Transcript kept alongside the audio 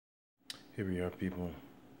Here we are, people.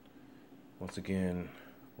 Once again,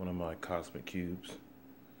 one of my cosmic cubes.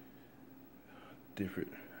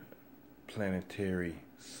 Different planetary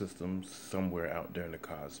systems somewhere out there in the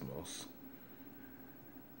cosmos.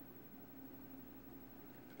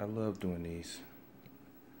 I love doing these.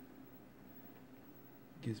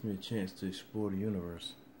 Gives me a chance to explore the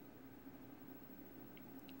universe.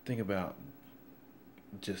 Think about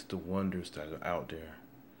just the wonders that are out there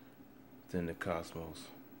within the cosmos.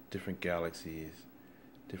 Different galaxies,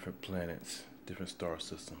 different planets, different star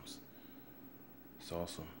systems. It's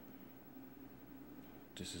awesome.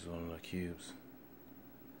 This is one of the cubes.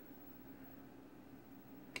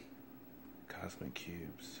 Cosmic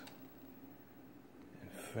cubes.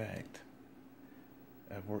 In fact,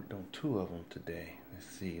 I've worked on 2 of them today. Let's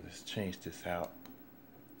see, let's change this out.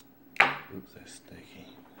 Oops, that's sticky.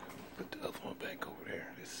 Put the other one back over there.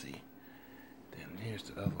 Let's see. Then here's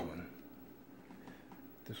the other one.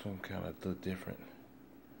 This one kind of looked different.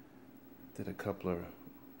 Did a couple of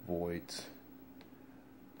voids.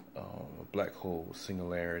 A black hole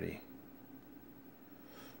singularity.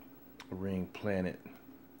 A ring planet.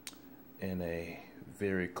 And a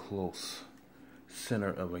very close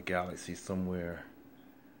center of a galaxy somewhere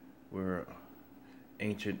where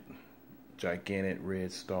ancient gigantic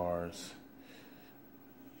red stars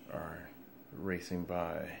are racing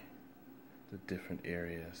by the different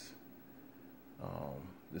areas.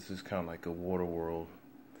 This is kind of like a water world,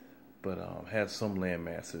 but has some land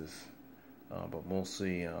masses, but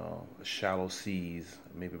mostly shallow seas,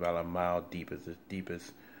 maybe about a mile deep as the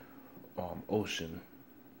deepest ocean.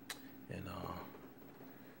 And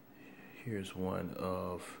here's one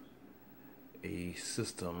of a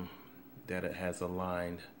system that it has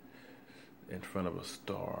aligned in front of a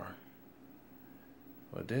star.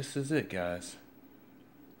 Well, this is it, guys.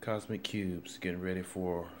 Cosmic Cubes, getting ready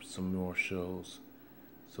for some more shows.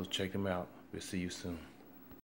 So check them out. We'll see you soon.